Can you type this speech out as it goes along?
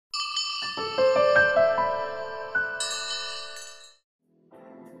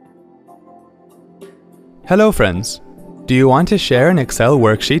Hello friends! Do you want to share an Excel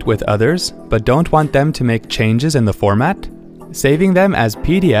worksheet with others, but don't want them to make changes in the format? Saving them as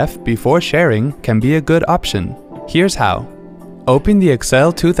PDF before sharing can be a good option. Here's how. Open the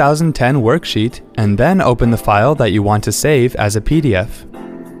Excel 2010 worksheet and then open the file that you want to save as a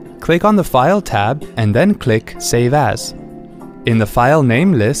PDF. Click on the File tab and then click Save As. In the File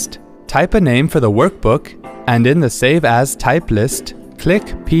Name list, type a name for the workbook, and in the Save As type list, click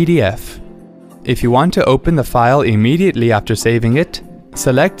PDF. If you want to open the file immediately after saving it,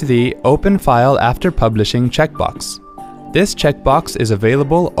 select the Open File After Publishing checkbox. This checkbox is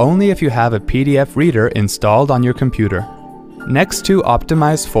available only if you have a PDF reader installed on your computer. Next to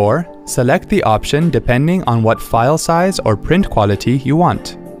Optimize For, select the option depending on what file size or print quality you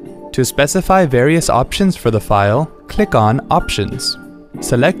want. To specify various options for the file, click on Options.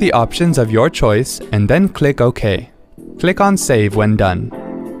 Select the options of your choice and then click OK. Click on Save when done.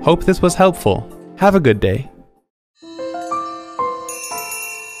 Hope this was helpful. Have a good day.